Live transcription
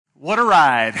What a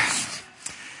ride.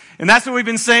 And that's what we've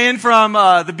been saying from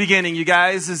the beginning, you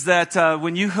guys, is that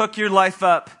when you hook your life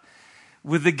up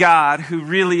with the God who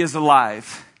really is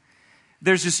alive,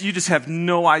 you just have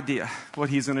no idea what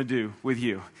he's going to do with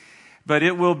you. But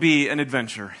it will be an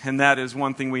adventure, and that is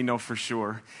one thing we know for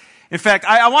sure. In fact,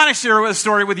 I want to share a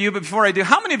story with you, but before I do,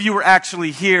 how many of you were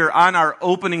actually here on our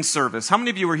opening service? How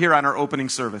many of you were here on our opening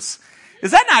service?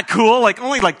 Is that not cool?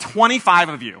 Only 25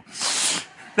 of you.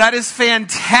 That is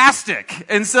fantastic.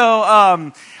 And so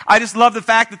I just love the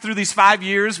fact that through these 5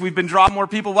 years, we've been drawing more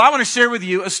people. Well, I want to share with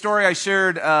you a story I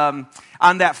shared on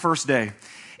that first day.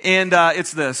 And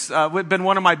it's this. It's been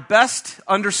one of my best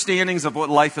understandings of what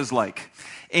life is like.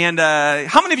 And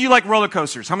how many of you like roller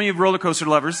coasters? How many of you roller coaster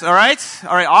lovers? All right,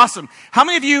 awesome. How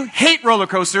many of you hate roller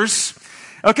coasters?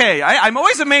 Okay, I'm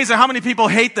always amazed at how many people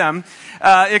hate them,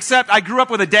 except I grew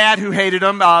up with a dad who hated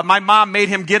them. My mom made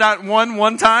him get on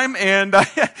one time, and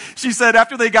she said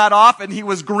after they got off and he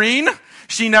was green,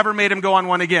 she never made him go on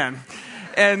one again.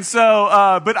 And so,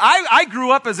 but I grew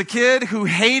up as a kid who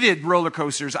hated roller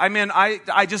coasters. I mean,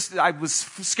 I was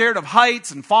scared of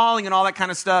heights and falling and all that kind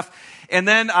of stuff. And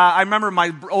then I remember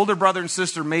my older brother and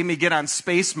sister made me get on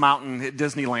Space Mountain at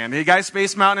Disneyland. Hey guys,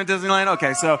 Space Mountain at Disneyland?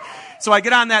 Okay, so I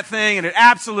get on that thing and it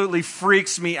absolutely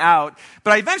freaks me out.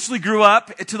 But I eventually grew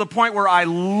up to the point where I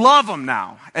love them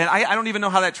now. And I don't even know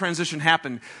how that transition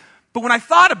happened. But when I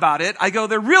thought about it, I go,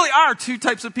 there really are two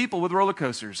types of people with roller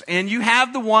coasters. And you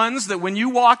have the ones that when you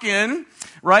walk in,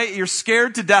 right, you're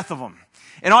scared to death of them.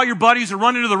 And all your buddies are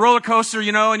running to the roller coaster,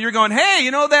 and you're going, hey,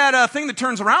 that thing that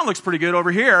turns around looks pretty good over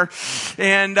here.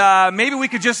 And maybe we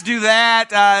could just do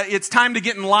that. It's time to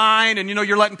get in line. And,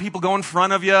 you're letting people go in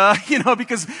front of you,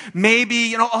 because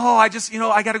maybe,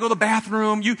 I got to go to the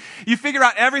bathroom. You figure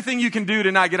out everything you can do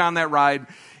to not get on that ride.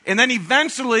 And then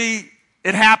eventually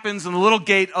it happens and the little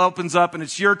gate opens up and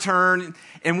it's your turn.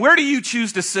 And where do you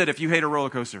choose to sit if you hate a roller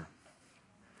coaster?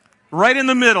 Right in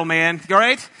the middle, man. All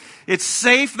right? It's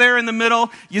safe there in the middle.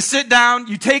 You sit down,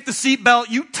 you take the seatbelt,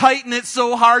 you tighten it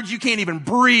so hard you can't even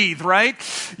breathe, right?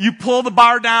 You pull the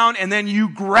bar down and then you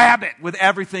grab it with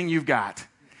everything you've got.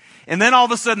 And then all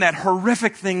of a sudden that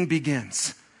horrific thing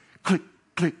begins. Click,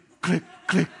 click, click,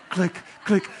 click, click,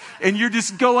 click. And you're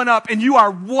just going up and you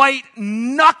are white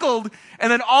knuckled.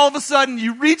 And then all of a sudden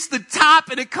you reach the top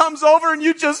and it comes over and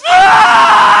you just,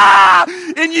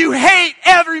 and you hate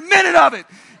every minute of it.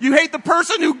 You hate the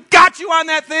person who got you on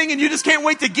that thing and you just can't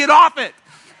wait to get off it.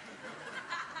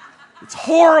 It's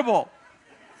horrible.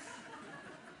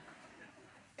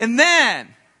 And then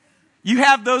you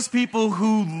have those people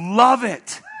who love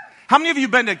it. How many of you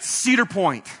have been to Cedar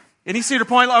Point? Any Cedar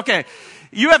Point? Okay.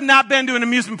 You have not been to an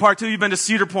amusement park till you've been to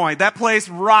Cedar Point. That place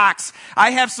rocks.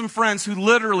 I have some friends who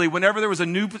literally, whenever there was a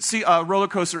new roller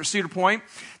coaster at Cedar Point,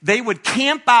 they would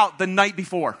camp out the night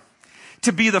before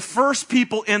to be the first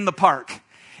people in the park.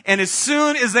 And as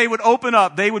soon as they would open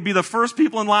up, they would be the first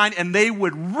people in line and they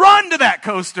would run to that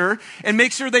coaster and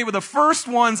make sure they were the first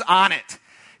ones on it.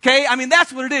 Okay? I mean,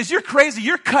 that's what it is. You're crazy.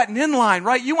 You're cutting in line,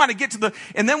 right? You want to get to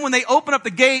and then when they open up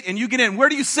the gate and you get in, where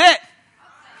do you sit?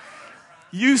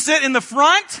 You sit in the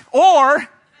front or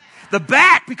the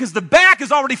back, because the back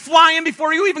is already flying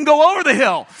before you even go over the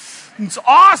hill. It's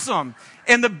awesome.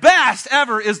 And the best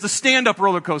ever is the stand-up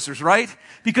roller coasters, right?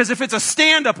 Because if it's a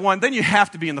stand-up one, then you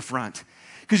have to be in the front.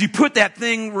 Because you put that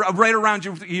thing right around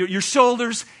your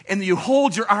shoulders and you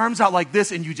hold your arms out like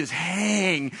this and you just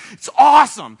hang. It's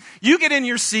awesome. You get in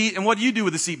your seat and what do you do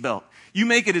with the seatbelt? You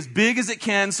make it as big as it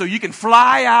can so you can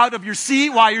fly out of your seat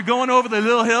while you're going over the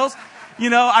little hills.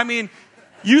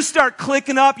 You start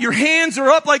clicking up. Your hands are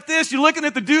up like this. You're looking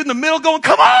at the dude in the middle going,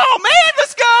 come on, man,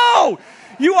 let's go.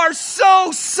 You are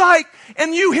so psyched.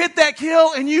 And you hit that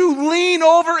hill and you lean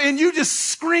over and you just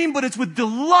scream, but it's with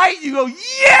delight. You go,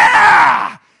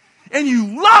 yeah! And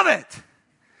you love it.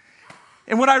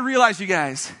 And what I realized, you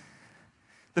guys,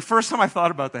 the first time I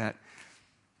thought about that,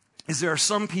 is there are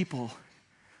some people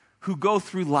who go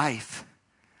through life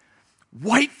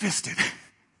white-fisted.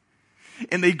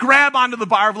 And they grab onto the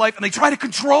bar of life and they try to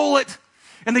control it.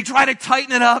 And they try to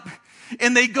tighten it up.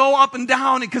 And they go up and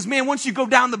down, because man, once you go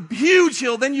down the huge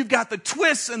hill, then you've got the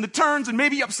twists and the turns and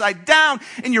maybe upside down,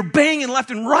 and you're banging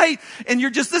left and right, and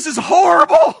this is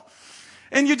horrible.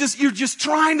 And you're just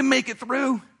trying to make it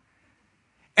through.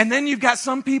 And then you've got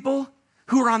some people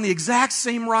who are on the exact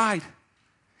same ride.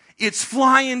 It's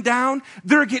flying down.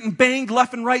 They're getting banged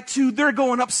left and right too. They're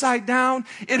going upside down.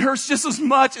 It hurts just as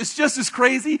much. It's just as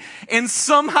crazy. And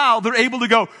somehow they're able to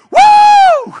go,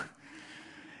 woo!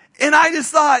 And I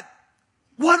just thought,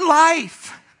 what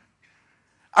life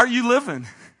are you living?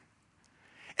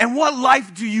 And what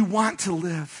life do you want to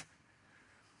live?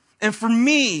 And for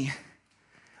me,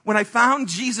 when I found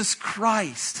Jesus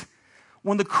Christ,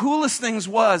 one of the coolest things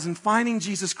was in finding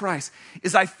Jesus Christ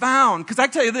is I found, because I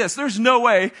tell you this, there's no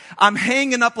way I'm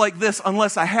hanging up like this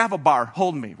unless I have a bar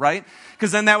holding me, right?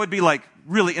 Because then that would be like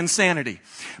really insanity.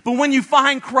 But when you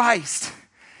find Christ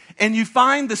and you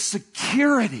find the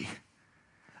security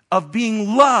of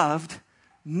being loved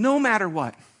no matter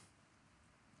what,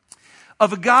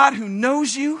 of a God who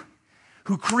knows you,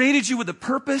 who created you with a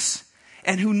purpose,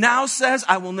 and who now says,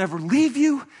 I will never leave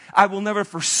you. I will never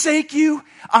forsake you.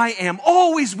 I am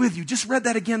always with you. Just read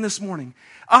that again this morning.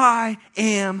 I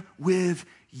am with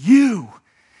you.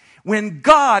 When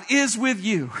God is with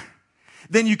you,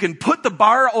 then you can put the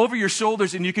bar over your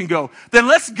shoulders and you can go, then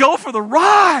let's go for the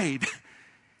ride.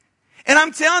 And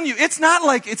I'm telling you, it's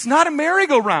not a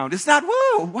merry-go-round. It's not,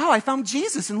 whoa, wow, I found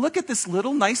Jesus and look at this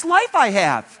little nice life I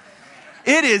have.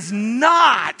 It is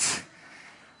not.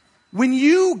 When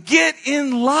you get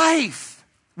in life,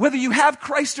 whether you have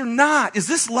Christ or not, is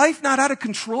this life not out of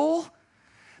control?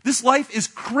 This life is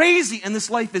crazy, and this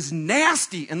life is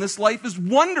nasty, and this life is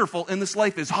wonderful, and this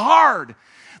life is hard.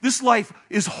 This life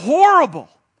is horrible,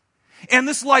 and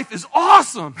this life is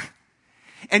awesome.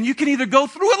 And you can either go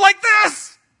through it like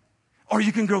this, or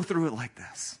you can go through it like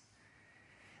this.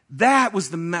 That was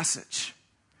the message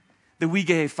that we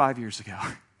gave 5 years ago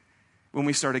when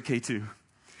we started K2.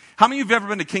 How many of you have ever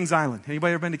been to Kings Island?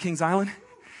 Anybody ever been to Kings Island?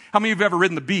 How many of you have ever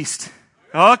ridden the Beast?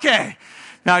 Okay.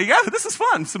 Now you guys, this is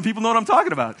fun. Some people know what I'm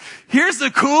talking about. Here's the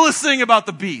coolest thing about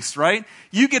the Beast, right?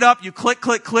 You get up, you click,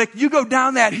 click, click. You go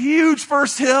down that huge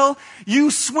first hill. You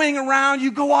swing around.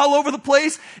 You go all over the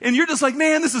place. And you're just like,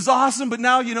 man, this is awesome. But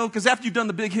now, because after you've done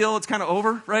the big hill, it's kind of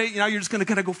over, right? Now you're just going to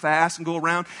kind of go fast and go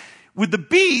around. With the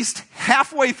Beast,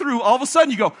 halfway through, all of a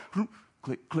sudden you go,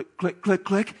 click, click, click, click,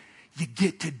 click. You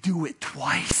get to do it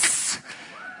twice.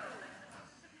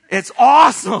 It's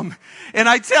awesome. And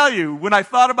I tell you, when I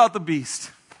thought about the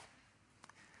Beast,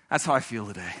 that's how I feel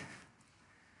today.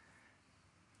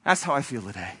 That's how I feel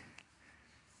today.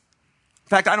 In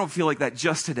fact, I don't feel like that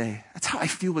just today. That's how I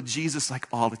feel with Jesus like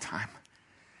all the time.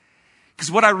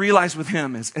 Because what I realize with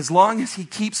him is as long as he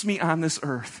keeps me on this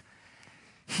earth,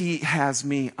 he has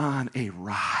me on a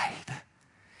ride.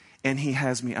 And he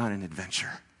has me on an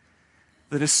adventure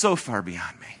that is so far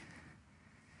beyond me.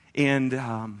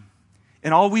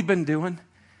 And all we've been doing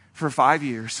for 5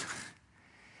 years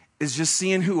is just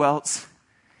seeing who else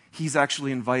he's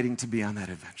actually inviting to be on that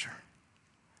adventure.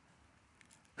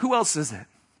 Who else is it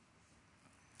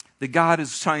that God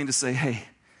is trying to say, hey,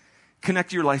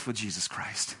 connect your life with Jesus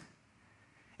Christ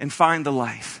and find the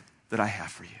life that I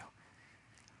have for you?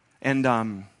 And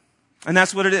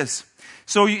that's what it is.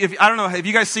 So I don't know, have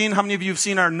you guys seen, how many of you have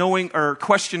seen our Knowing or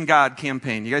Question God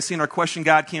campaign? You guys seen our Question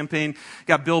God campaign?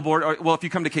 Got billboard. Well, if you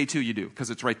come to K2, you do, because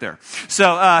it's right there.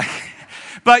 So,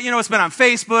 but it's been on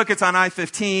Facebook. It's on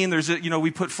I-15. There's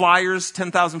we put flyers,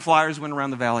 10,000 flyers went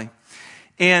around the valley.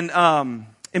 And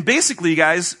basically,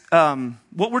 guys,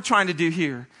 what we're trying to do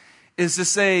here is to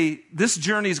say this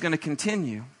journey is going to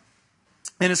continue.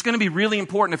 And it's going to be really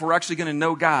important if we're actually going to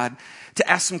know God to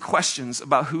ask some questions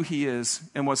about who he is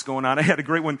and what's going on. I had a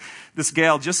great one. This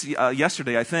gal just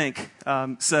yesterday, I think,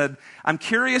 said, I'm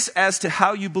curious as to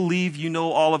how you believe you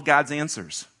know all of God's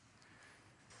answers.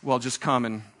 Well, just come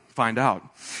and find out.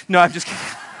 No, I'm just kidding.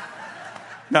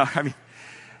 No, I mean,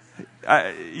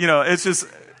 it's just,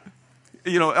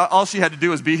 all she had to do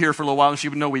was be here for a little while and she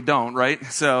would know we don't, right?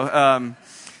 So,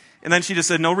 and then she just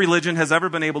said, no religion has ever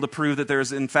been able to prove that there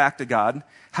is in fact a God.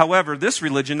 However, this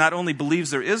religion not only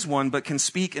believes there is one, but can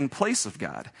speak in place of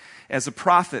God, as a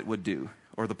prophet would do,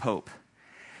 or the Pope.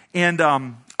 And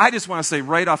I just want to say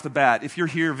right off the bat, if you're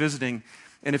here visiting,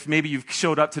 and if maybe you've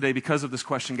showed up today because of this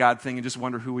Question God thing and just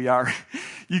wonder who we are,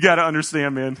 you got to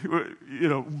understand, man.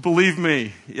 Believe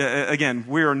me. Again,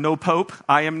 we are no Pope.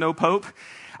 I am no Pope.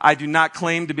 I do not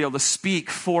claim to be able to speak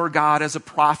for God as a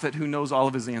prophet who knows all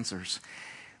of his answers.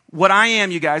 What I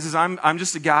am, you guys, is I'm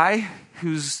just a guy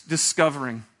who's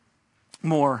discovering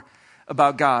more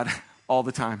about God all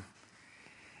the time.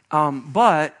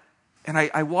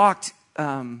 I walked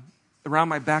around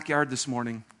my backyard this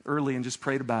morning early and just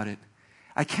prayed about it.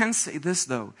 I can say this,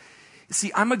 though.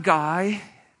 See, I'm a guy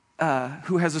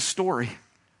who has a story.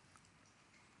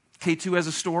 K2 has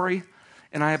a story,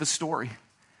 and I have a story.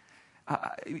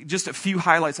 Just a few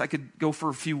highlights. I could go for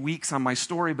a few weeks on my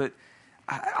story, but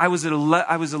I was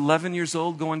 11 years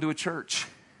old going to a church,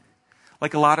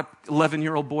 like a lot of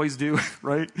 11-year-old boys do,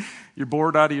 right? You're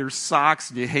bored out of your socks,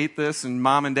 and you hate this, and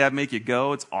mom and dad make you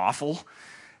go. It's awful.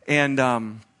 And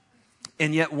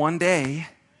yet one day,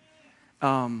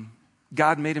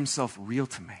 God made himself real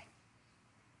to me.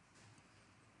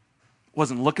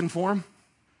 wasn't looking for him,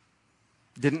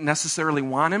 didn't necessarily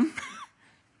want him,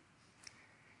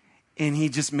 and he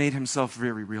just made himself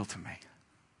very real to me.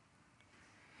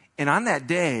 And on that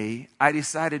day, I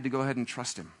decided to go ahead and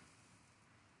trust him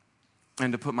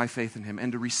and to put my faith in him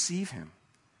and to receive him.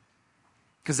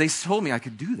 Because they told me I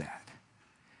could do that.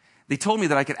 They told me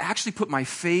that I could actually put my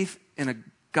faith in a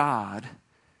God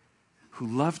who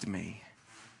loved me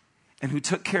and who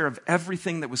took care of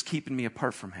everything that was keeping me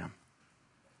apart from him.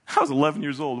 I was 11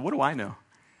 years old. What do I know?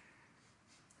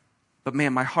 But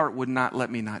man, my heart would not let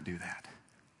me not do that.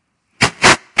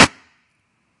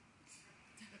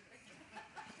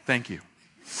 Thank you.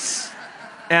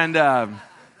 And all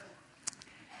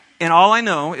I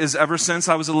know is ever since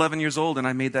I was 11 years old and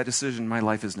I made that decision, my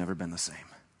life has never been the same.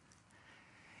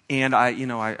 And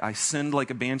I sinned like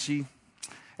a banshee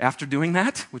after doing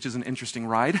that, which is an interesting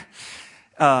ride,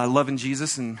 loving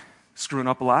Jesus and screwing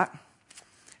up a lot.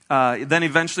 Then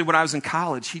eventually when I was in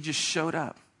college, he just showed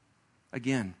up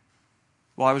again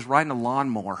while I was riding a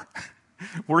lawnmower,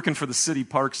 working for the city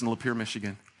parks in Lapeer,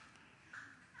 Michigan.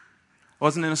 I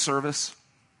wasn't in a service.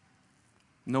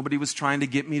 Nobody was trying to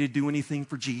get me to do anything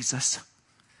for Jesus.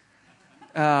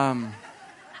 I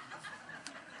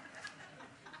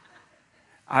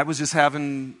was just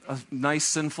having a nice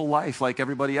sinful life like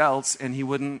everybody else,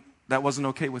 and that wasn't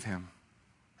okay with him.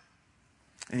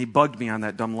 And he bugged me on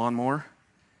that dumb lawnmower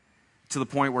to the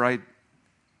point where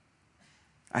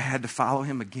I had to follow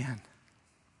him again.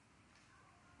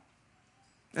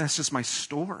 That's just my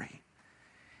story.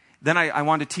 Then I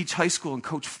wanted to teach high school and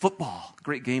coach football.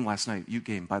 Great game last night. Ute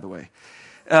game, by the way.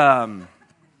 But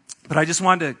I just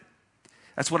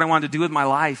that's what I wanted to do with my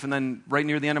life. And then right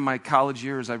near the end of my college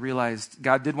years, I realized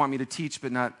God did want me to teach,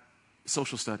 but not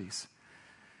social studies.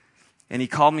 And he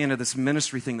called me into this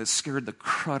ministry thing that scared the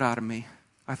crud out of me.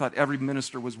 I thought every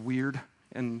minister was weird,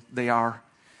 and they are.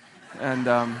 And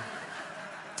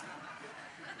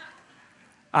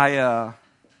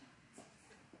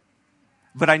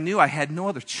but I knew I had no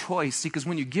other choice. Because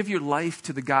when you give your life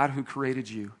to the God who created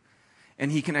you, and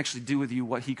he can actually do with you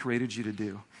what he created you to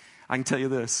do, I can tell you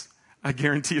this. I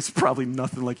guarantee it's probably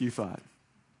nothing like you thought.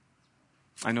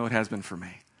 I know it has been for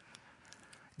me.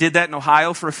 Did that in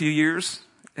Ohio for a few years,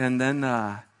 and then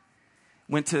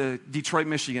went to Detroit,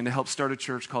 Michigan to help start a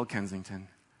church called Kensington.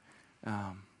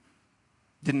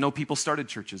 Didn't know people started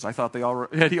churches. I thought they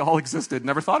all existed.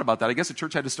 Never thought about that. I guess a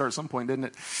church had to start at some point, didn't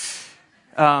it?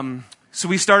 So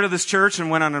we started this church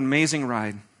and went on an amazing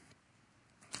ride.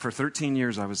 For 13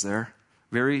 years I was there.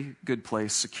 Very good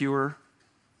place, secure.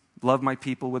 Loved my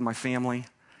people with my family.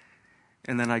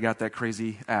 And then I got that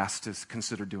crazy ask to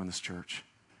consider doing this church.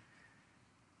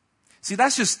 See,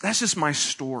 that's just my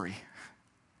story.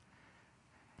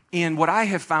 And what I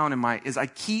have found is I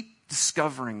keep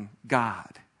discovering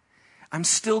God. I'm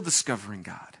still discovering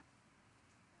God.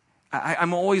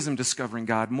 I'm always discovering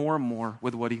God more and more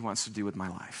with what he wants to do with my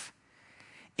life.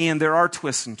 And there are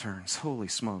twists and turns. Holy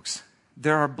smokes.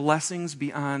 There are blessings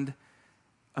beyond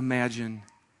imagine.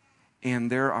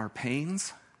 And there are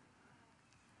pains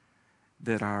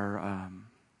that aren't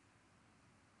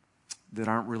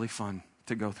really fun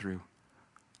to go through.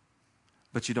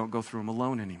 But you don't go through them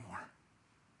alone anymore.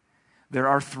 There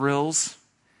are thrills,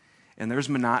 and there's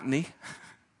monotony.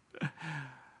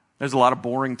 There's a lot of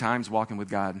boring times walking with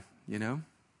God, you know?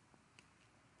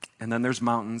 And then there's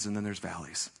mountains, and then there's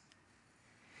valleys.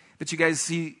 But you guys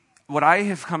see, what I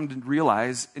have come to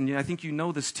realize, and I think you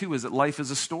know this too, is that life is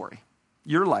a story.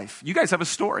 Your life. You guys have a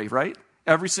story, right?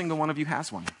 Every single one of you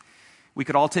has one. We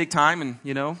could all take time and,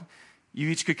 you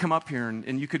each could come up here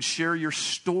and you could share your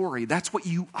story. That's what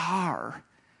you are.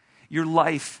 Your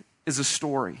life is a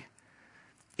story.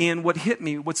 And what hit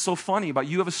me, what's so funny about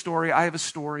you have a story, I have a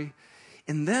story.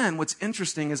 And then what's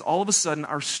interesting is all of a sudden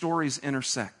our stories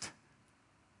intersect.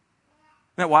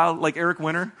 Isn't that wild? Like Eric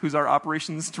Winter, who's our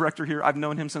operations director here, I've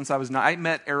known him since I was 9. I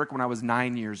met Eric when I was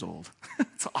 9 years old.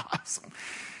 It's awesome.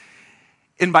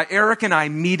 And by Eric and I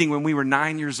meeting when we were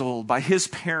 9 years old, by his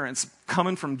parents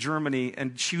coming from Germany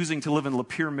and choosing to live in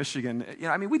Lapeer, Michigan,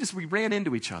 we ran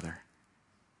into each other.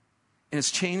 And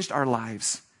it's changed our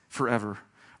lives forever.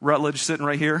 Rutledge sitting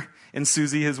right here, and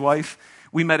Susie, his wife,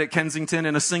 we met at Kensington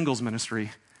in a singles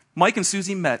ministry. Mike and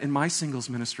Susie met in my singles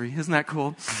ministry. Isn't that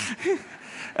cool?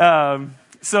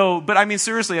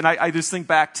 Seriously, and I just think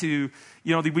back to,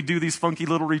 we'd do these funky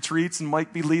little retreats and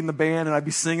Mike be leading the band and I'd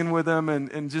be singing with him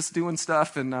and just doing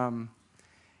stuff. And,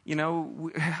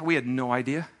 we had no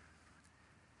idea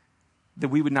that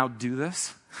we would now do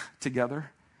this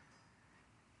together.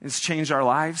 It's changed our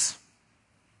lives.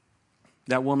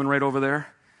 That woman right over there,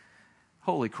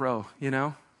 holy crow,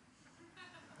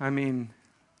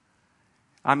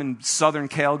 I'm in Southern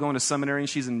Cal going to seminary, and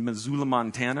she's in Missoula,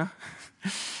 Montana.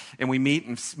 And we meet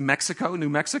in Mexico, New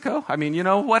Mexico. I mean,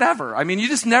 whatever. I mean, you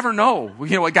just never know,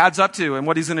 what God's up to and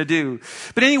what he's going to do.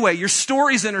 But anyway, your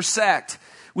stories intersect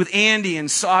with Andy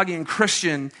and Soggy and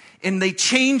Christian, and they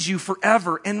change you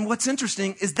forever. And what's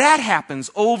interesting is that happens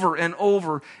over and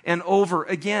over and over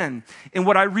again. And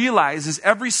what I realize is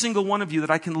every single one of you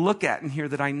that I can look at and hear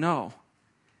that I know,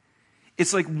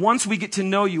 it's like once we get to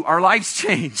know you, our lives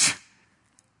change.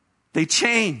 They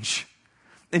change.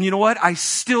 And you know what? I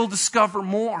still discover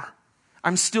more.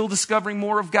 I'm still discovering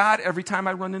more of God every time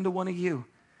I run into one of you.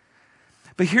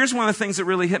 But here's one of the things that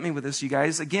really hit me with this, you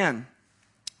guys. Again,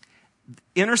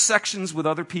 intersections with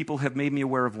other people have made me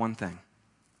aware of one thing.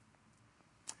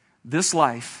 This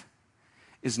life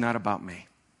is not about me.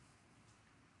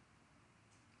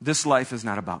 This life is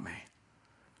not about me.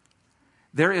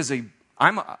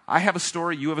 I have a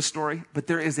story, you have a story, but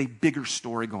there is a bigger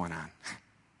story going on.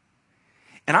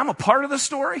 And I'm a part of the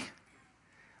story,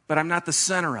 but I'm not the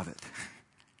center of it.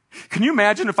 Can you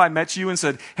imagine if I met you and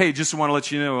said, hey, just want to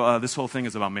let you know, this whole thing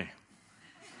is about me.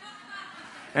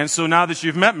 And so now that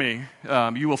you've met me,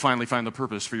 you will finally find the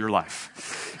purpose for your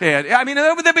life. And I mean,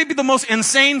 that would be the most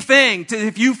insane thing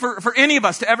for any of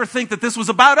us to ever think that this was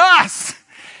about us.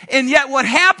 And yet what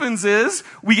happens is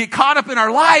we get caught up in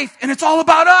our life and it's all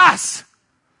about us.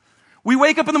 We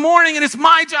wake up in the morning and it's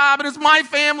my job and it's my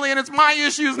family and it's my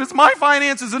issues and it's my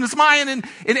finances and it's mine. And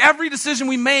every decision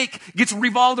we make gets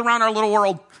revolved around our little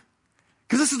world.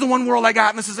 Because this is the one world I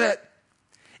got and this is it.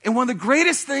 And one of the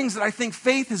greatest things that I think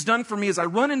faith has done for me is I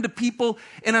run into people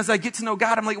and as I get to know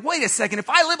God, I'm like, wait a second, if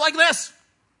I live like this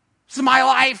is my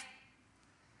life.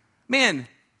 Man,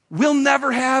 we'll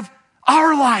never have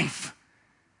our life.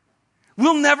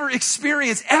 We'll never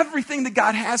experience everything that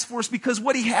God has for us because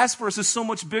what he has for us is so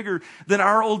much bigger than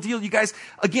our old deal. You guys,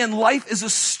 again, life is a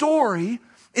story.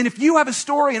 And if you have a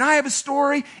story and I have a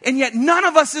story and yet none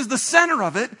of us is the center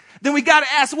of it, then we got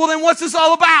to ask, well, then what's this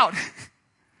all about?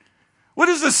 What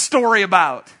is this story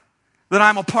about that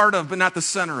I'm a part of but not the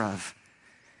center of?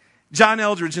 John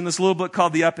Eldredge in this little book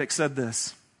called The Epic said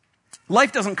this: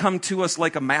 life doesn't come to us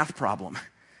like a math problem.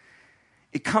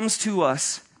 It comes to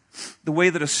us the way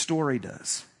that a story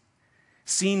does,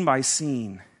 scene by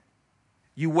scene.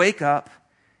 You wake up,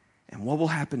 and what will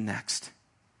happen next?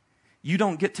 You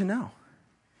don't get to know.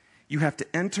 You have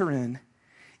to enter in,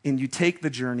 and you take the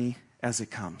journey as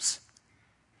it comes.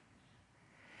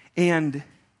 And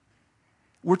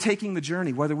we're taking the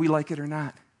journey, whether we like it or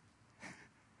not.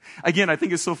 Again, I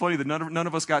think it's so funny that none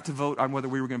of us got to vote on whether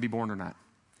we were going to be born or not.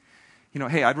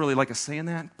 Hey, I'd really like a say in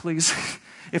that, please.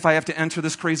 If I have to enter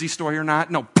this crazy story or not.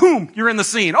 No, boom, you're in the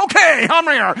scene. Okay, I'm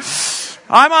here.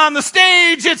 I'm on the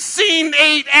stage. It's scene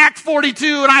 8, act 42,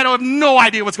 and I have no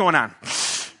idea what's going on.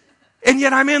 And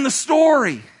yet I'm in the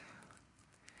story.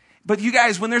 But you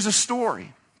guys, when there's a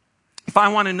story, if I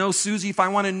want to know Susie, if I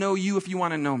want to know you, if you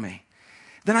want to know me,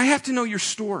 then I have to know your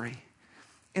story.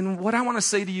 And what I want to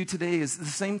say to you today is the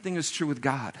same thing is true with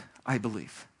God, I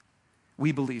believe.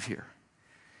 We believe here.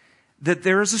 That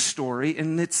there is a story,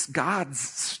 and it's God's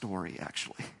story,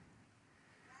 actually.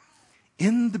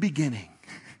 In the beginning,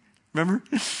 remember?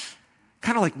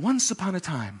 Kind of like once upon a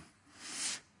time,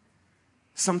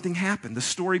 something happened. The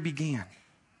story began.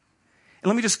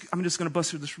 And I'm just going to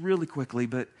bust through this really quickly,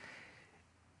 but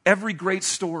every great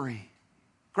story,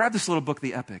 grab this little book,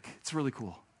 The Epic. It's really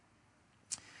cool.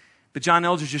 But John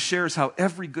Eldredge just shares how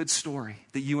every good story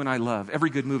that you and I love, every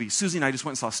good movie. Susie and I just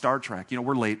went and saw Star Trek.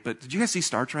 We're late, but did you guys see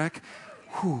Star Trek?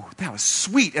 Whew, that was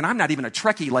sweet. And I'm not even a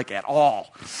Trekkie at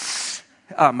all.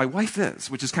 My wife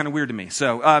is, which is kind of weird to me.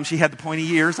 So she had the pointy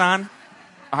ears on.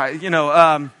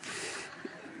 No,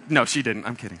 she didn't.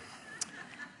 I'm kidding.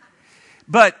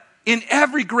 But in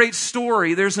every great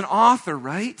story, there's an author,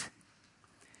 right?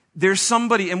 There's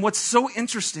somebody. And what's so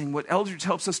interesting, what Eldredge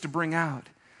helps us to bring out,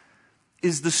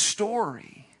 is the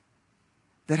story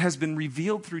that has been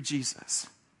revealed through Jesus.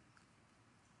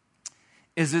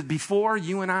 Is that before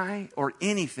you and I or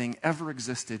anything ever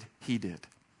existed, he did.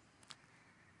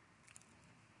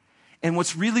 And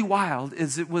what's really wild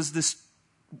is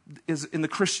in the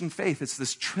Christian faith, it's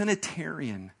this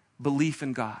Trinitarian belief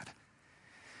in God.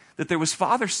 That there was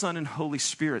Father, Son, and Holy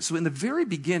Spirit. So in the very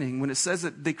beginning, when it says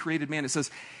that they created man, it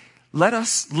says, let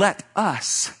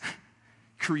us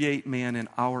create man in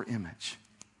our image.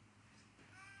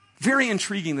 Very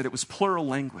intriguing that it was plural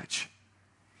language.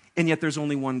 And yet there's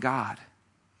only one God.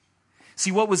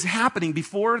 See, what was happening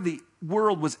before the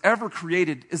world was ever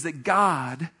created is that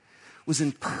God was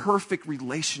in perfect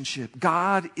relationship.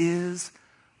 God is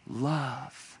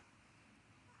love.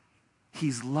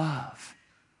 He's love.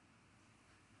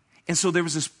 And so there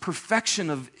was this perfection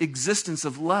of existence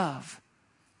of love.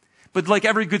 But like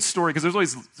every good story,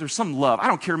 because there's some love. I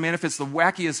don't care, man, if it's the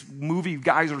wackiest movie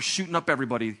guys are shooting up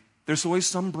everybody. There's always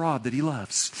some broad that he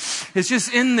loves. It's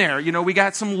just in there. We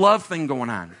got some love thing going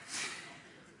on.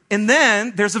 And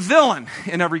then there's a villain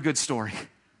in every good story.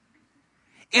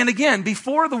 And again,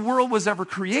 before the world was ever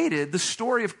created, the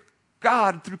story of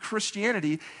God through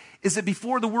Christianity is that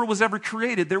before the world was ever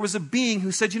created, there was a being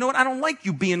who said, you know what, I don't like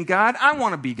you being God. I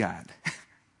want to be God.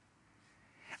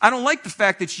 I don't like the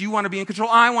fact that you want to be in control.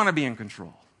 I want to be in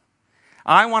control.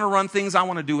 I want to run things. I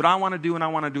want to do what I want to do, and I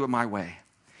want to do it my way.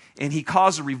 And he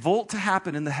caused a revolt to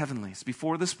happen in the heavenlies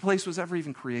before this place was ever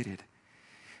even created.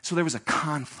 So there was a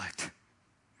conflict.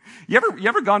 You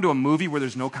ever gone to a movie where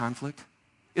there's no conflict?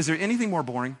 Is there anything more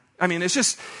boring? I mean, it's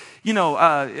just,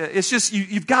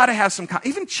 you've got to have some,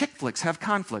 even chick flicks have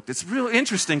conflict. It's real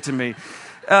interesting to me.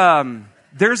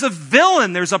 There's a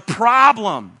villain, there's a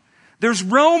problem, there's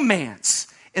romance.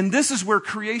 And this is where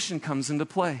creation comes into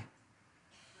play.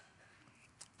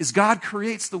 Is God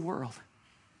creates the world.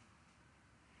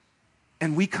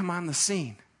 And we come on the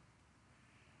scene.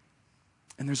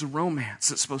 And there's a romance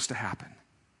that's supposed to happen.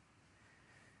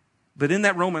 But in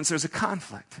that romance, there's a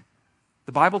conflict.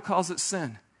 The Bible calls it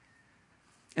sin.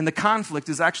 And the conflict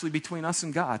is actually between us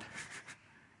and God.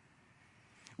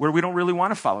 Where we don't really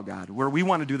want to follow God. Where we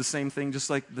want to do the same thing just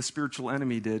like the spiritual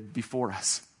enemy did before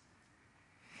us.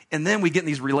 And then we get in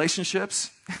these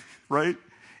relationships, right?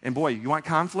 And boy, you want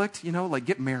conflict?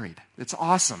 Get married. It's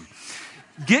awesome.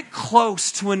 Get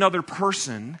close to another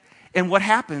person. And what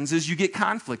happens is you get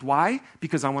conflict. Why?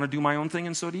 Because I want to do my own thing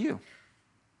and so do you.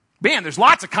 Man, there's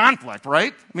lots of conflict,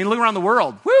 right? I mean, look around the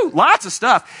world. Woo, lots of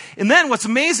stuff. And then what's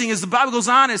amazing is the Bible goes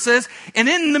on, it says, and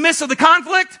in the midst of the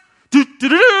conflict,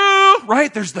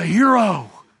 right, there's the hero.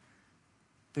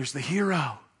 There's the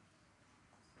hero.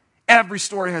 Every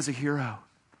story has a hero.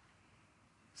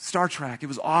 Star Trek, it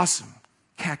was awesome.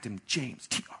 Captain James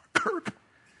T.R. Kirk.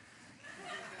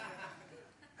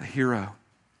 A hero.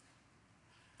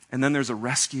 And then there's a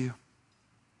rescue.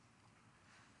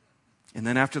 And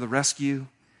then after the rescue,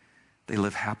 they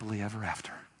live happily ever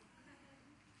after.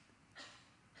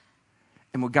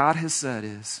 And what God has said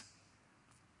is,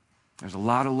 there's a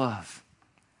lot of love.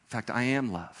 In fact, I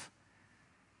am love.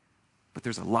 But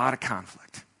there's a lot of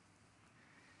conflict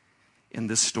in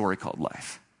this story called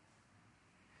life.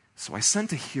 So I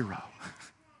sent a hero.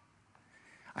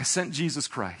 I sent Jesus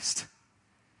Christ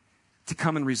to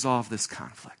come and resolve this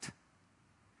conflict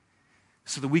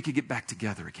so that we could get back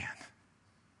together again.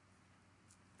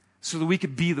 So that we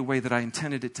could be the way that I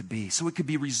intended it to be. So it could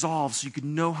be resolved so you could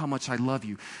know how much I love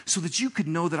you. So that you could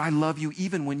know that I love you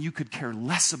even when you could care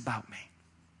less about me.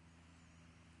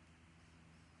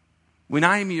 When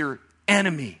I am your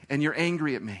enemy and you're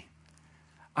angry at me,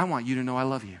 I want you to know I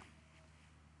love you.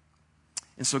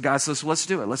 And so God says, well, let's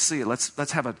do it. Let's see it.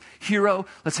 Let's have a hero.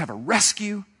 Let's have a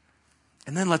rescue.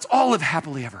 And then let's all live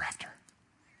happily ever after.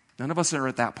 None of us are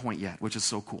at that point yet, which is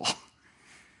so cool.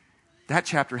 That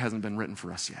chapter hasn't been written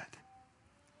for us yet.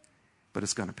 But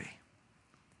it's going to be.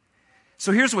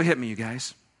 So here's what hit me, you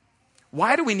guys.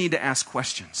 Why do we need to ask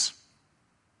questions?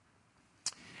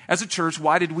 As a church,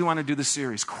 why did we want to do this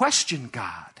series? Question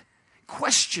God.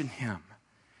 Question Him.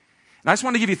 And I just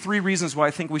want to give you 3 reasons why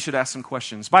I think we should ask some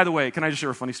questions. By the way, can I just share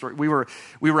a funny story? We were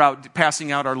out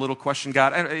passing out our little question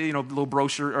God, little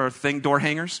brochure or thing, door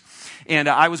hangers. And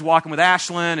I was walking with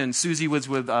Ashlyn, and Susie was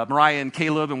with Mariah and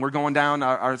Caleb, and we're going down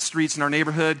our streets in our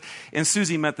neighborhood. And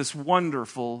Susie met this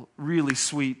wonderful, really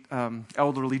sweet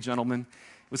elderly gentleman.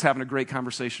 Was having a great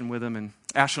conversation with him, and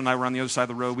Ashlyn and I were on the other side of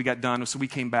the road. We got done, so we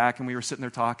came back, and we were sitting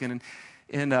there talking,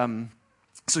 and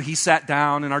so he sat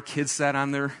down, and our kids sat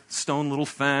on their stone little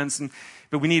fence,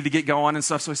 but we needed to get going and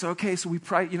stuff. So I said, okay, so we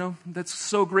probably, that's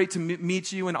so great to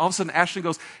meet you. And all of a sudden, Ashley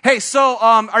goes, hey, so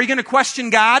are you going to question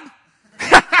God?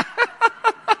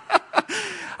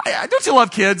 Don't you love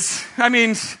kids? I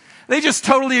mean, they just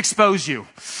totally expose you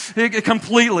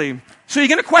completely. So you're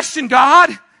going to question God?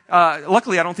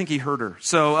 Luckily, I don't think he heard her.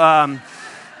 So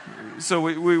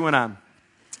we went on.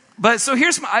 But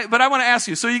I want to ask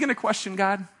you, so are you going to question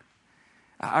God?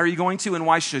 Are you going to, and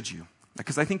why should you?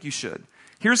 Because I think you should.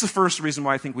 Here's the first reason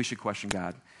why I think we should question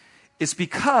God. It's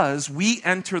because we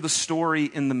enter the story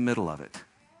in the middle of it.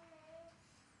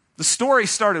 The story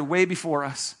started way before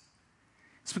us.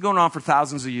 It's been going on for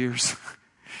thousands of years.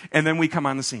 And then we come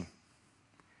on the scene.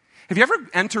 Have you ever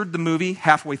entered the movie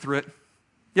halfway through it?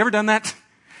 You ever done that?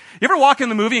 You ever walk in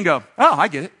the movie and go, oh, I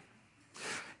get it.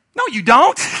 No, you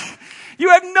don't.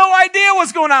 You have no idea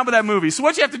what's going on with that movie. So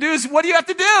what you have to do is, what do you have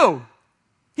to do?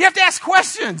 You have to ask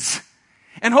questions.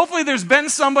 And hopefully there's been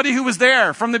somebody who was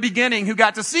there from the beginning who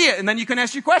got to see it. And then you can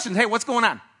ask your questions. Hey, what's going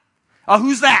on?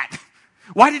 Who's that?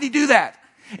 Why did he do that?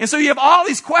 And so you have all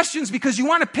these questions because you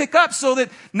want to pick up so that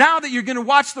now that you're going to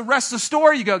watch the rest of the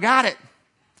story, you go, got it.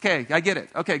 Okay, I get it.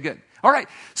 Okay, good. All right.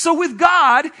 So with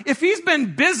God, if he's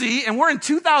been busy and we're in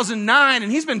 2009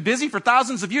 and he's been busy for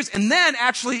thousands of years and then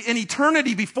actually in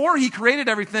eternity before he created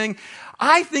everything,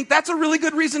 I think that's a really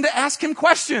good reason to ask him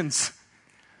questions.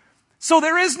 So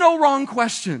there is no wrong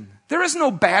question. There is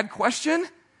no bad question.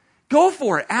 Go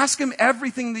for it. Ask him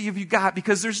everything that you've got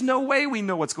because there's no way we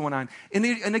know what's going on.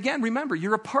 And again, remember,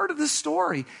 you're a part of this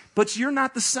story, but you're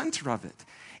not the center of it.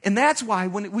 And that's why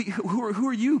who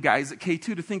are you guys at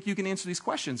K2 to think you can answer these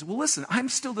questions? Well, listen, I'm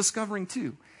still discovering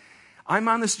too. I'm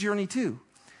on this journey too.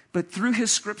 But through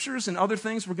his scriptures and other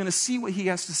things, we're going to see what he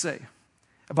has to say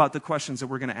about the questions that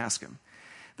we're going to ask him.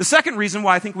 The second reason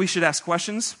why I think we should ask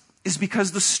questions is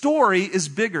because the story is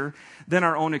bigger than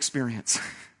our own experience.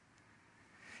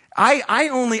 I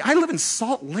live in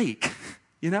Salt Lake,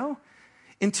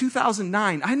 In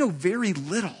 2009, I know very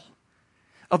little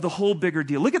of the whole bigger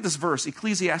deal. Look at this verse,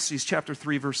 Ecclesiastes chapter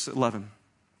 3, verse 11.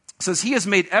 It says, he has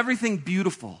made everything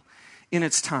beautiful in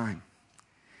its time.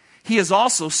 He has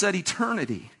also set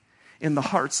eternity in the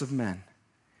hearts of men.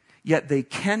 Yet they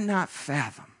cannot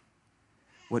fathom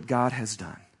what God has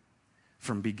done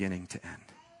from beginning to end.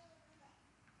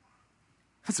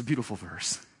 That's a beautiful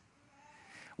verse.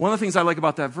 One of the things I like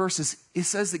about that verse is it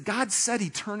says that God set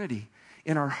eternity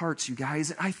in our hearts, you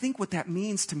guys. And I think what that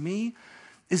means to me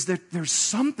is that there's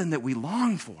something that we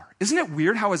long for. Isn't it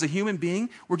weird how as a human being,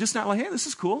 we're just not like, hey, this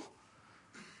is cool.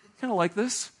 Kind of like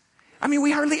this. I mean,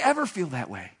 we hardly ever feel that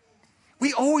way.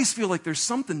 We always feel like there's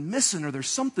something missing or there's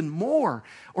something more.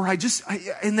 Or I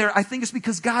think it's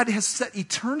because God has set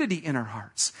eternity in our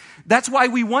hearts. That's why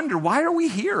we wonder, why are we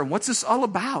here? And what's this all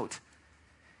about?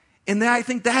 And I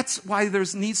think that's why there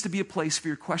needs to be a place for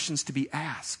your questions to be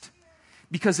asked.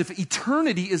 Because if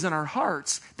eternity is in our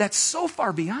hearts, that's so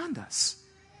far beyond us.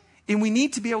 And we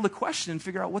need to be able to question and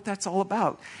figure out what that's all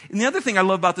about. And the other thing I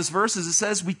love about this verse is it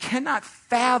says we cannot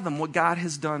fathom what God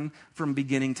has done from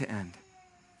beginning to end.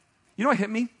 You know what hit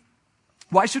me?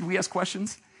 Why should we ask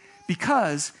questions?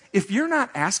 Because if you're not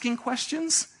asking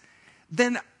questions,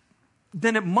 then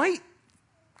it might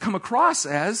come across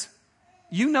as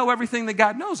you know everything that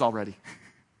God knows already.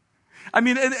 I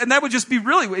mean, and that would just be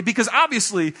really weird because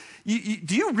obviously,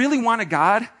 do you really want a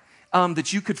God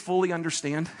that you could fully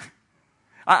understand?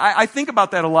 I think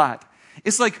about that a lot.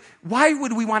 It's like, why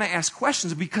would we want to ask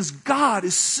questions? Because God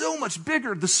is so much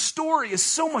bigger. The story is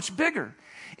so much bigger.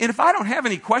 And if I don't have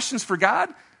any questions for God,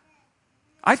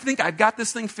 I think I've got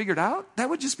this thing figured out. That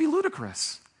would just be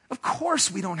ludicrous. Of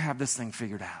course we don't have this thing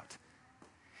figured out.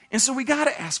 And so we got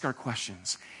to ask our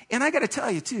questions. And I got to tell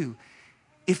you too,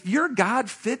 if your God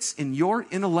fits in your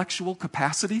intellectual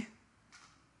capacity,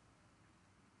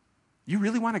 you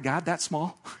really want a God that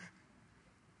small?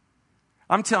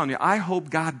 I'm telling you, I hope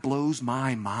God blows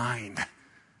my mind.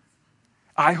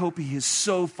 I hope he is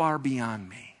so far beyond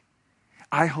me.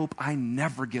 I hope I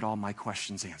never get all my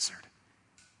questions answered.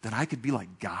 That I could be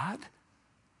like, God?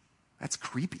 That's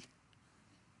creepy.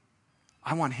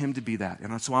 I want him to be that.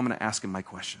 And so I'm going to ask him my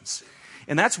questions.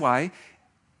 And that's why,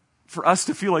 for us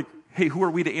to feel like, hey, who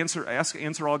are we to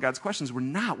answer all God's questions? We're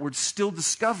not. We're still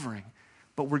discovering.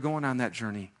 But we're going on that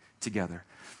journey together.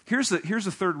 Here's the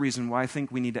third reason why I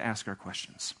think we need to ask our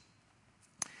questions.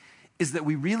 Is that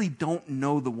we really don't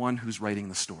know the one who's writing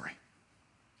the story.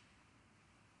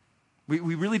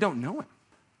 We really don't know him.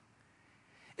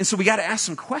 And so we got to ask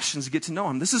some questions to get to know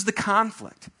him. This is the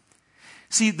conflict.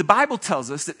 See, the Bible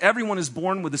tells us that everyone is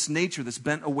born with this nature that's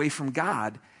bent away from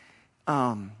God,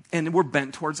 and we're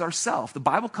bent towards ourselves. The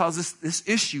Bible calls this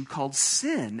issue called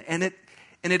sin, and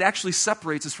it actually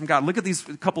separates us from God. Look at these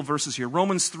couple verses here.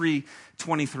 Romans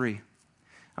 3:23.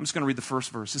 I'm just going to read the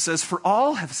first verse. It says, for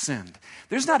all have sinned.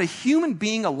 There's not a human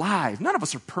being alive. None of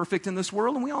us are perfect in this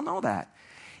world, and we all know that.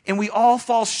 And we all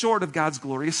fall short of God's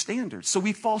glorious standards. So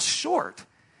we fall short.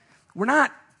 We're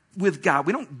not with God.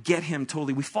 We don't get him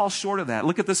totally. We fall short of that.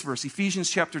 Look at this verse. Ephesians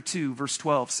chapter 2, verse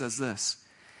 12 says this.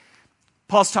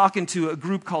 Paul's talking to a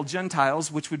group called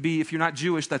Gentiles, which would be, if you're not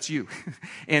Jewish, that's you.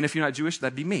 And if you're not Jewish,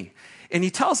 that'd be me. And he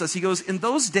tells us, he goes, in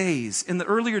those days, in the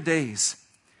earlier days,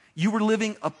 you were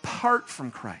living apart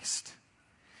from Christ.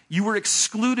 You were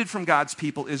excluded from God's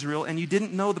people, Israel, and you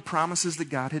didn't know the promises that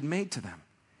God had made to them.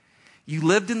 You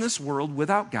lived in this world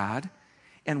without God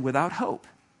and without hope.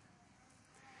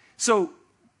 So,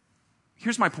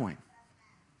 here's my point.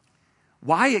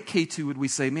 Why at K2 would we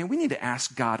say, man, we need to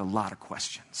ask God a lot of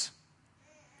questions?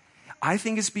 I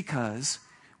think it's because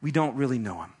we don't really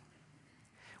know him.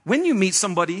 When you meet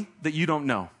somebody that you don't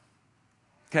know,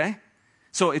 okay?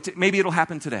 So maybe it'll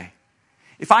happen today.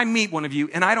 If I meet one of you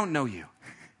and I don't know you,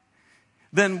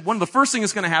 then one of the first things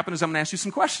that's going to happen is I'm going to ask you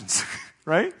some questions,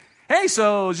 right? Hey,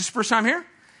 so is this your first time here?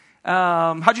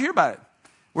 How'd you hear about it?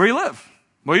 Where you live?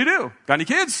 What do you do? Got any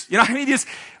kids? You know, I mean,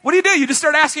 what do? You just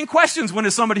start asking questions when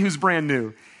it's somebody who's brand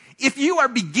new. If you are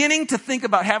beginning to think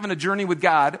about having a journey with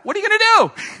God, what are you going to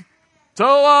do? So,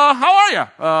 how are you?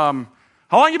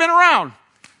 How long you been around?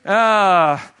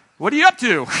 What are you up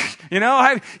to? You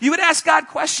know, you would ask God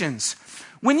questions.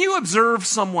 When you observe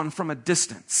someone from a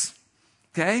distance,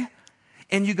 okay,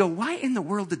 and you go, why in the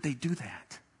world did they do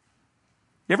that?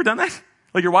 You ever done that?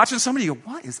 Like you're watching somebody, you go,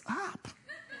 what is up?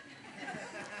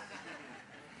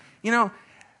 You know,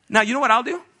 now you know what I'll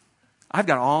do? I've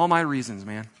got all my reasons,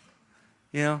 man.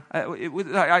 You know,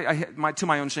 to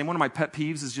my own shame, one of my pet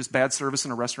peeves is just bad service in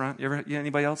a restaurant.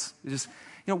 Anybody else? Just,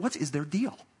 you know, what is their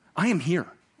deal? I am here.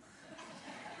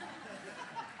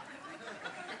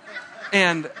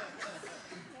 And,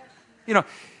 you know,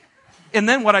 and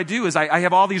then what I do is I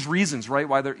have all these reasons, right,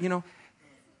 why they're, you know,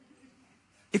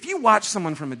 if you watch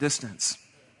someone from a distance,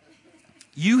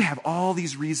 you have all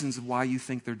these reasons of why you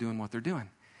think they're doing what they're doing.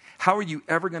 How are you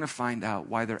ever going to find out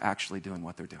why they're actually doing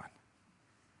what they're doing?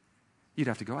 You'd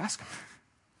have to go ask them.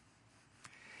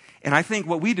 And I think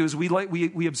what we do is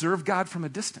we observe God from a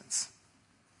distance.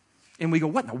 And we go,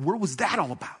 what in the world was that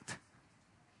all about?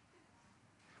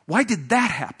 Why did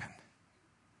that happen?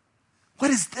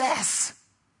 What is this?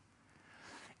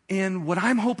 And what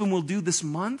I'm hoping we'll do this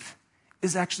month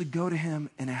is actually go to him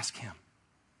and ask him.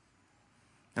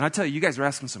 And I tell you, you guys are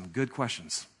asking some good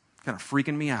questions. Kind of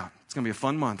freaking me out. It's going to be a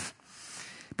fun month.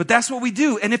 But that's what we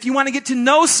do. And if you want to get to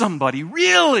know somebody,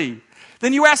 really,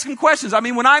 then you ask them questions. I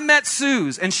mean, when I met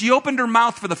Suze and she opened her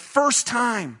mouth for the first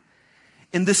time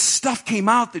and this stuff came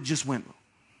out that just went,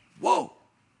 whoa.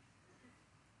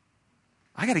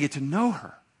 I got to get to know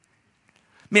her.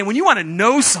 Man, when you want to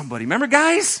know somebody, remember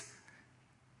guys?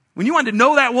 When you want to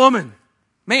know that woman,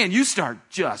 man, you start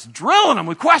just drilling them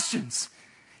with questions.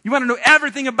 You want to know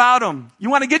everything about them. You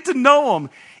want to get to know them.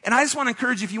 And I just want to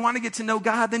encourage you, if you want to get to know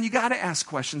God, then you got to ask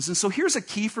questions. And so here's a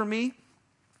key for me,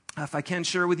 if I can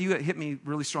share with you, it hit me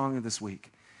really strongly this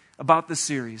week about this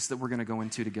series that we're going to go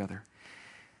into together.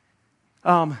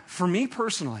 For me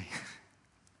personally,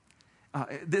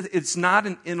 it's not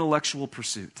an intellectual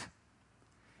pursuit.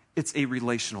 It's a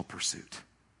relational pursuit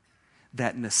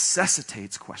that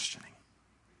necessitates questioning.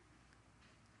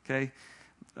 Okay?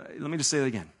 Let me just say it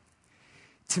again.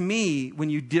 To me, when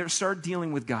you start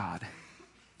dealing with God,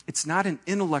 it's not an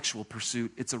intellectual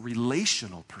pursuit, it's a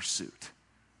relational pursuit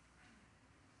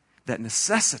that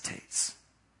necessitates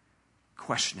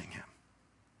questioning him.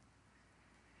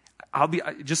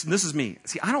 This is me.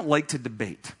 See, I don't like to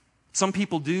debate. Some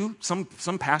people do. Some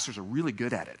pastors are really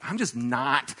good at it. I'm just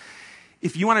not.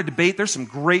 If you want to debate, there's some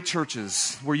great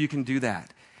churches where you can do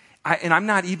that. And I'm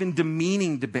not even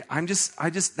demeaning debate.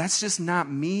 That's just not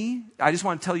me. I just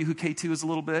want to tell you who K2 is a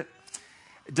little bit.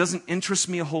 It doesn't interest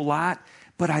me a whole lot,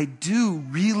 but I do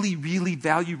really, really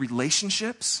value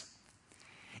relationships.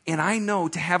 And I know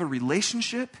to have a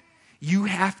relationship, you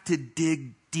have to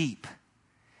dig deep.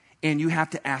 And you have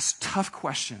to ask tough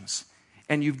questions.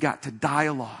 And you've got to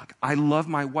dialogue. I love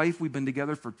my wife. We've been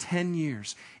together for 10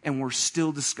 years. And we're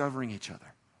still discovering each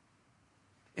other.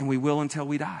 And we will until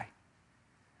we die.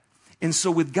 And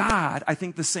so with God, I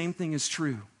think the same thing is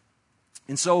true.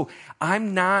 And so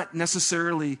I'm not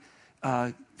necessarily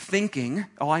thinking,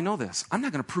 oh, I know this. I'm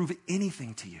not going to prove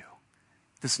anything to you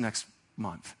this next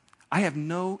month. I have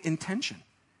no intention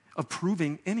of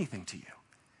proving anything to you.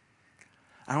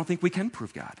 I don't think we can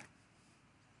prove God.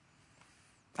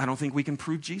 I don't think we can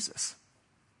prove Jesus.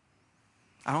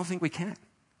 I don't think we can.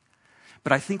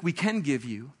 But I think we can give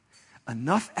you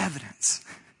enough evidence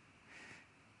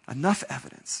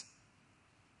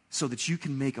so that you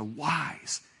can make a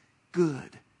wise,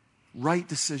 good, right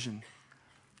decision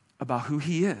about who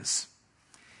he is.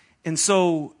 And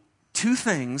so, two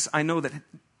things I know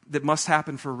that must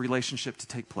happen for a relationship to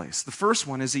take place. The first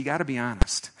one is you got to be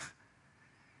honest.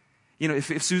 You know,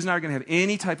 if Susan and I are going to have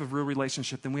any type of real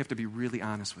relationship, then we have to be really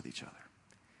honest with each other.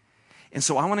 And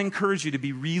so I want to encourage you to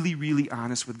be really, really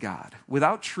honest with God.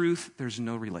 Without truth, there's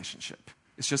no relationship.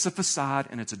 It's just a facade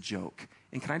and it's a joke.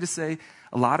 And can I just say,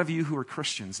 a lot of you who are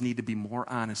Christians need to be more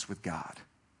honest with God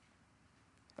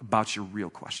about your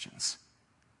real questions.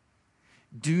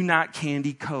 Do not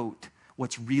candy coat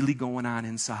what's really going on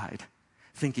inside,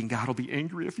 thinking God will be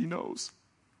angry if he knows.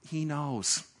 He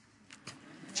knows.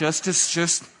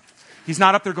 He's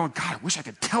not up there going, God, I wish I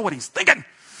could tell what he's thinking.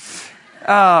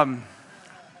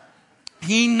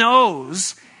 He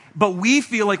knows, But we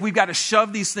feel like we've got to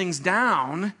shove these things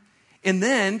down, and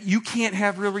then you can't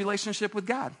have real relationship with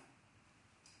God.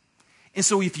 And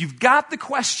so if you've got the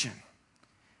question,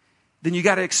 then you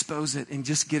got to expose it and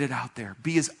just get it out there.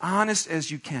 Be as honest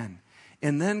as you can.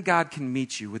 And then God can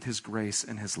meet you with his grace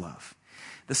and his love.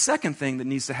 The second thing that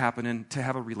needs to happen to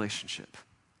have a relationship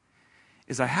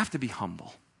is I have to be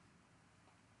humble.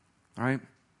 All right?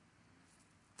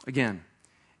 Again,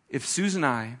 if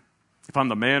I'm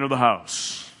the man of the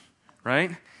house,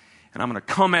 right? And I'm going to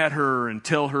come at her and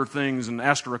tell her things and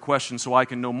ask her a question so I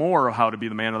can know more of how to be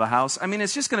the man of the house. I mean,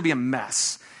 it's just going to be a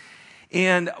mess.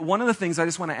 And one of the things I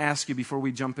just want to ask you before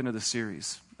we jump into the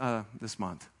series this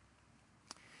month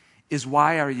is,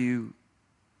 why are you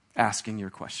asking your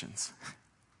questions?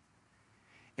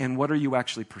 And what are you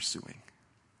actually pursuing?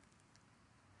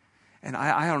 And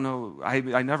I don't know.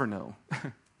 I never know.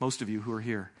 Most of you who are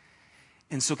here.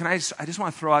 And so I just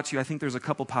want to throw out to you, I think there's a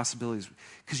couple possibilities.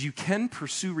 Because you can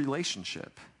pursue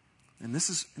relationship. And this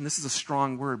is a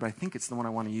strong word, but I think it's the one I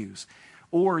want to use.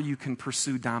 Or you can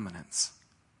pursue dominance.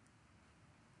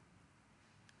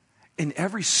 In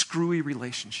every screwy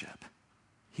relationship,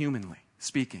 humanly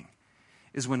speaking,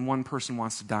 is when one person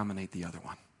wants to dominate the other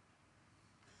one.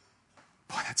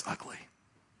 Boy, that's ugly.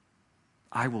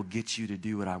 I will get you to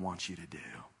do what I want you to do.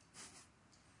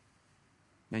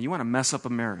 Now, you want to mess up a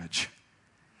marriage.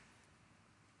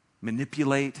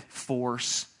 Manipulate,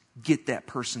 force, get that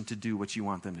person to do what you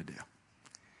want them to do.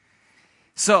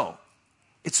 So,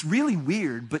 it's really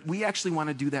weird, but we actually want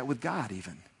to do that with God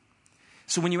even.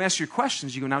 So when you ask your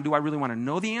questions, you go, now, do I really want to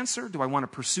know the answer? Do I want to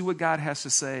pursue what God has to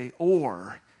say?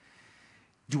 Or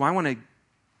do I want to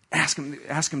ask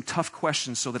him tough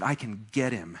questions so that I can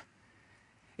get him?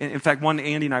 In fact,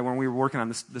 Andy and I, when we were working on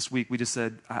this week, we just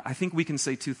said, I think we can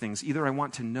say two things. Either I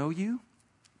want to know you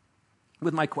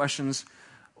with my questions,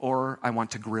 or I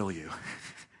want to grill you.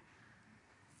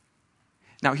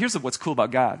 Now, here's what's cool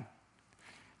about God.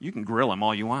 You can grill him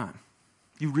all you want.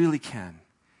 You really can.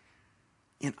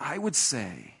 And I would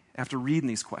say, after reading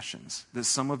these questions, that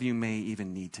some of you may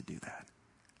even need to do that.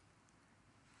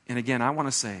 And again, I want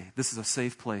to say, this is a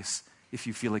safe place if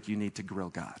you feel like you need to grill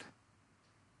God.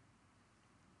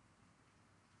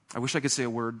 I wish I could say a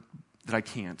word that I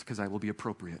can't, because I will be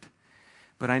appropriate.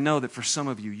 But I know that for some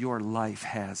of you, your life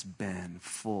has been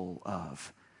full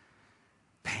of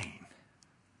pain.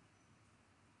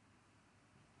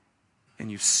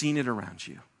 And you've seen it around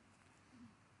you.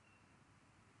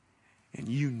 And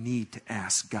you need to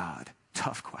ask God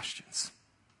tough questions.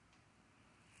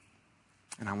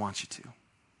 And I want you to.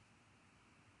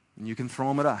 And you can throw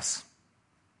them at us.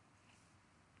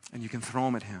 And you can throw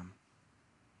them at him.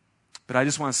 But I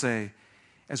just want to say,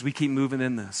 as we keep moving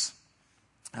in this,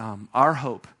 our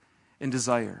hope and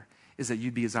desire is that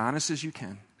you be as honest as you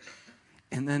can,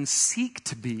 and then seek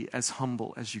to be as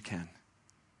humble as you can.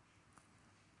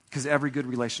 Because every good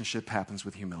relationship happens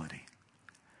with humility.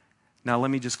 Now,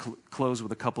 let me just close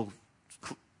with a couple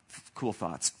cool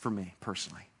thoughts for me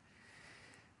personally.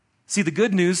 See, the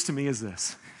good news to me is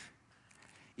this.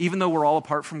 Even though we're all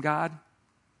apart from God,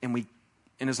 and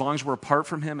as long as we're apart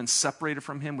from him and separated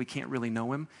from him, we can't really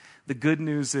know him. The good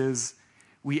news is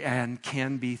we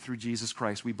can be through Jesus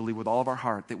Christ. We believe with all of our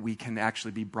heart that we can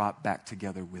actually be brought back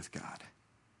together with God.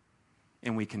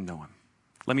 And we can know him.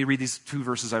 Let me read these two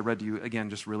verses I read to you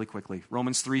again just really quickly.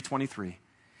 Romans 3:23.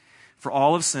 For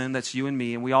all have sinned, that's you and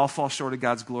me, and we all fall short of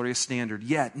God's glorious standard.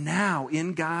 Yet now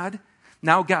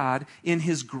God, in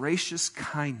his gracious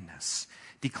kindness,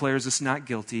 declares us not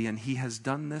guilty, and he has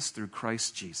done this through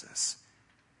Christ Jesus,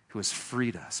 who has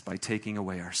freed us by taking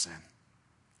away our sin.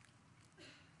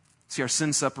 See, our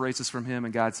sin separates us from him,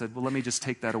 and God said, well, let me just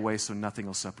take that away so nothing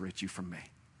will separate you from me.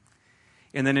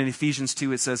 And then in Ephesians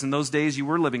 2, it says, in those days you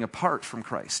were living apart from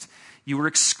Christ. You were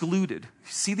excluded.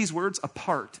 See these words?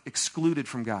 Apart, excluded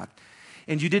from God.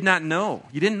 And you didn't know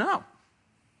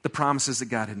the promises that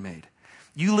God had made.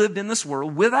 You lived in this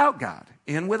world without God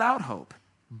and without hope.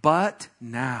 But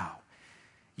now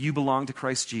you belong to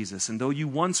Christ Jesus. And though you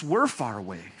once were far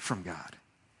away from God,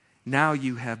 now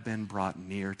you have been brought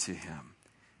near to him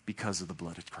because of the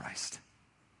blood of Christ.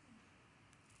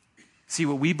 See,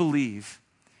 what we believe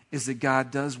is that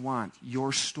God does want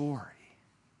your story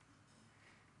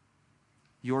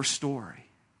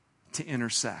to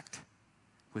intersect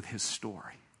with his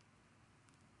story.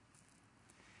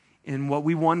 And what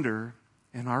we wonder,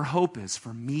 and our hope is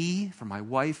for me, for my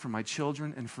wife, for my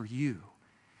children, and for you,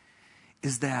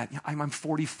 is that I'm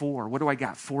 44. What do I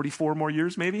got? 44 more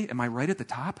years maybe? Am I right at the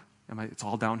top? It's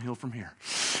all downhill from here.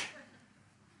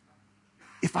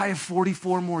 If I have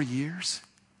 44 more years,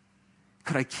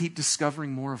 could I keep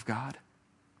discovering more of God?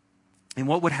 And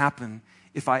what would happen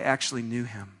if I actually knew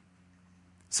him.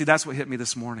 See, that's what hit me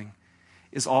this morning,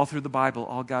 is all through the Bible,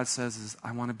 all God says is,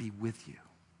 I want to be with you.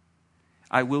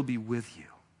 I will be with you.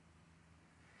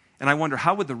 And I wonder,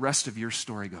 how would the rest of your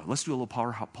story go? Let's do a little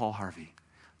Paul Harvey.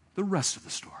 The rest of the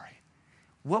story.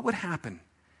 What would happen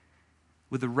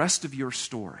with the rest of your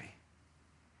story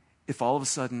if all of a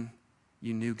sudden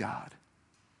you knew God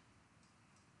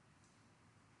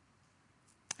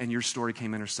and your story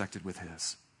came intersected with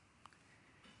his?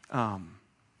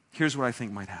 Here's what I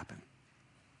think might happen.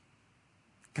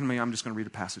 I'm just going to read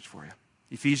a passage for you.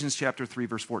 Ephesians chapter 3,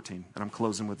 verse 14, and I'm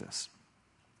closing with this.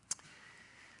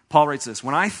 Paul writes this: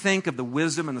 when I think of the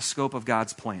wisdom and the scope of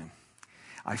God's plan,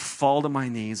 I fall to my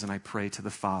knees and I pray to the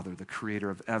Father, the creator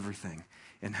of everything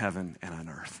in heaven and on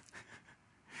earth.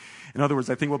 In other words,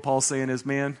 I think what Paul's saying is,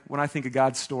 man, when I think of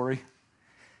God's story,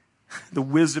 the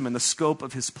wisdom and the scope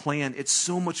of his plan, it's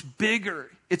so much bigger.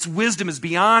 Its wisdom is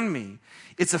beyond me.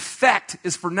 Its effect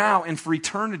is for now and for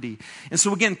eternity. And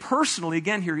so again, personally,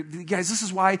 here, guys, this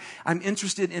is why I'm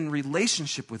interested in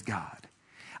relationship with God.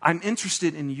 I'm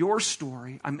interested in your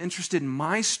story. I'm interested in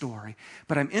my story.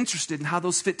 But I'm interested in how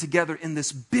those fit together in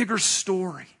this bigger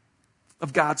story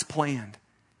of God's plan.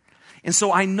 And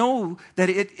so I know that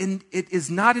it is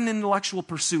not an intellectual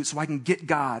pursuit so I can get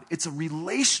God. It's a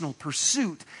relational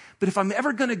pursuit. But if I'm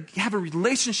ever going to have a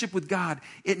relationship with God,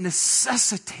 it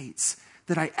necessitates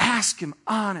that I ask him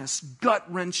honest,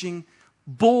 gut-wrenching,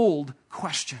 bold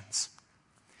questions.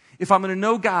 If I'm going to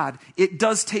know God, it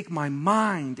does take my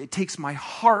mind, it takes my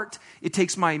heart, it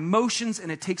takes my emotions,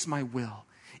 and it takes my will.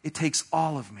 It takes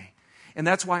all of me. And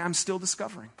that's why I'm still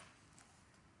discovering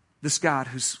this God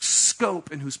whose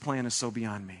scope and whose plan is so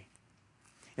beyond me.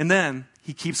 And then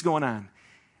he keeps going on.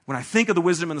 When I think of the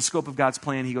wisdom and the scope of God's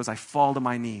plan, he goes, I fall to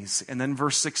my knees. And then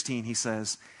verse 16, he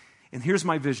says, and here's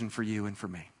my vision for you and for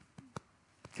me.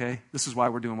 Okay? This is why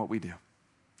we're doing what we do.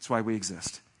 It's why we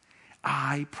exist.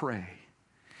 I pray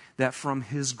that from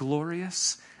his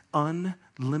glorious,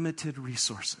 unlimited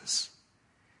resources,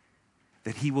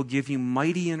 that he will give you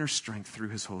mighty inner strength through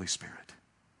his Holy Spirit.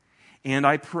 And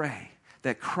I pray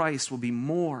that Christ will be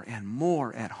more and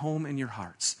more at home in your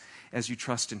hearts as you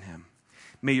trust in him.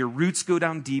 May your roots go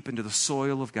down deep into the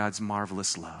soil of God's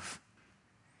marvelous love.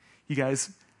 You guys,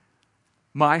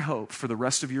 my hope for the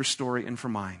rest of your story and for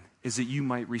mine is that you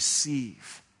might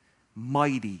receive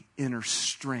mighty inner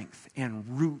strength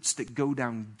and roots that go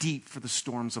down deep for the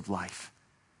storms of life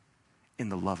in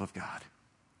the love of God.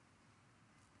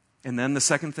 And then the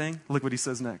second thing, look what he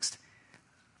says next.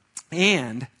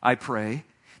 And I pray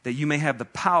that you may have the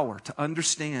power to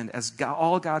understand, as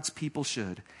all God's people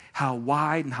should, how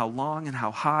wide and how long and how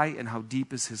high and how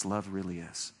deep is his love really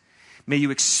is. May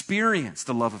you experience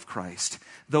the love of Christ,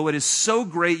 though it is so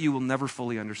great you will never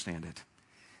fully understand it.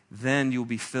 Then you'll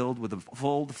be filled with the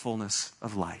fullness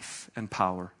of life and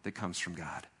power that comes from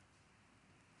God.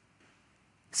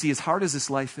 See, as hard as this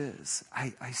life is,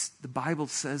 the Bible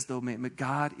says, though,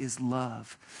 God is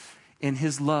love. And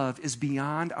his love is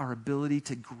beyond our ability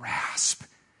to grasp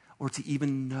or to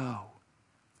even know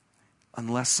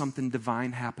unless something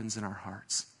divine happens in our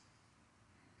hearts.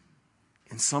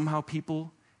 And somehow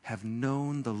people have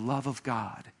known the love of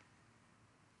God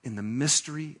in the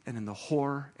mystery and in the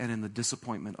horror and in the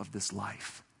disappointment of this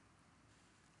life.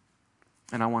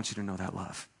 And I want you to know that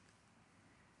love.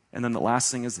 And then the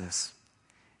last thing is this.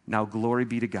 Now glory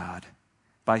be to God.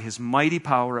 By his mighty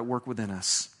power at work within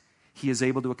us, he is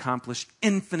able to accomplish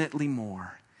infinitely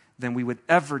more than we would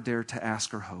ever dare to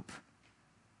ask or hope.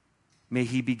 May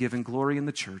he be given glory in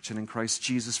the church and in Christ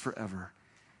Jesus forever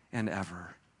and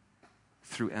ever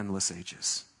through endless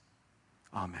ages.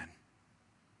 Amen.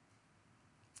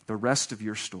 The rest of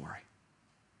your story.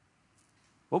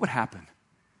 What would happen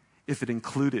if it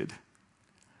included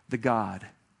the God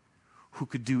who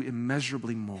could do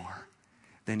immeasurably more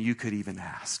than you could even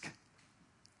ask?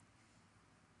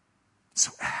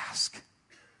 So ask.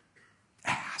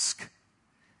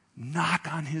 Knock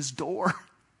on his door.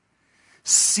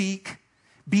 Seek.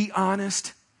 Be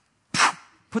honest.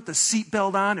 Put the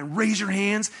seatbelt on and raise your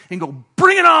hands and go,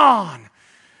 bring it on.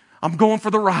 I'm going for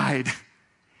the ride.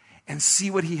 And see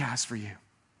what he has for you.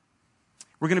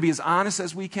 We're going to be as honest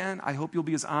as we can. I hope you'll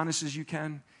be as honest as you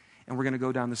can. And we're going to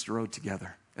go down this road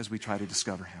together as we try to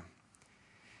discover him.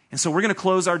 And so we're going to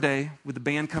close our day with the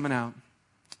band coming out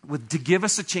to give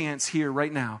us a chance here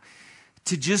right now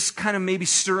to just kind of maybe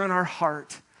stir in our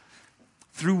heart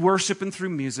through worship and through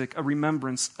music a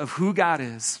remembrance of who God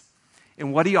is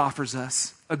and what he offers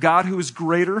us. A God who is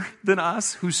greater than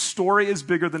us, whose story is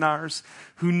bigger than ours,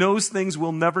 who knows things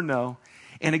we'll never know,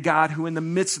 and a God who in the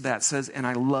midst of that says, and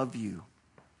I love you,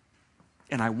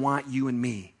 and I want you and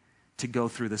me to go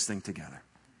through this thing together.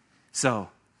 So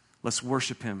let's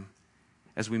worship him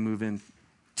as we move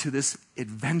into this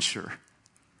adventure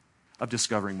of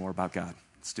discovering more about God.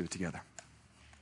 Let's do it together.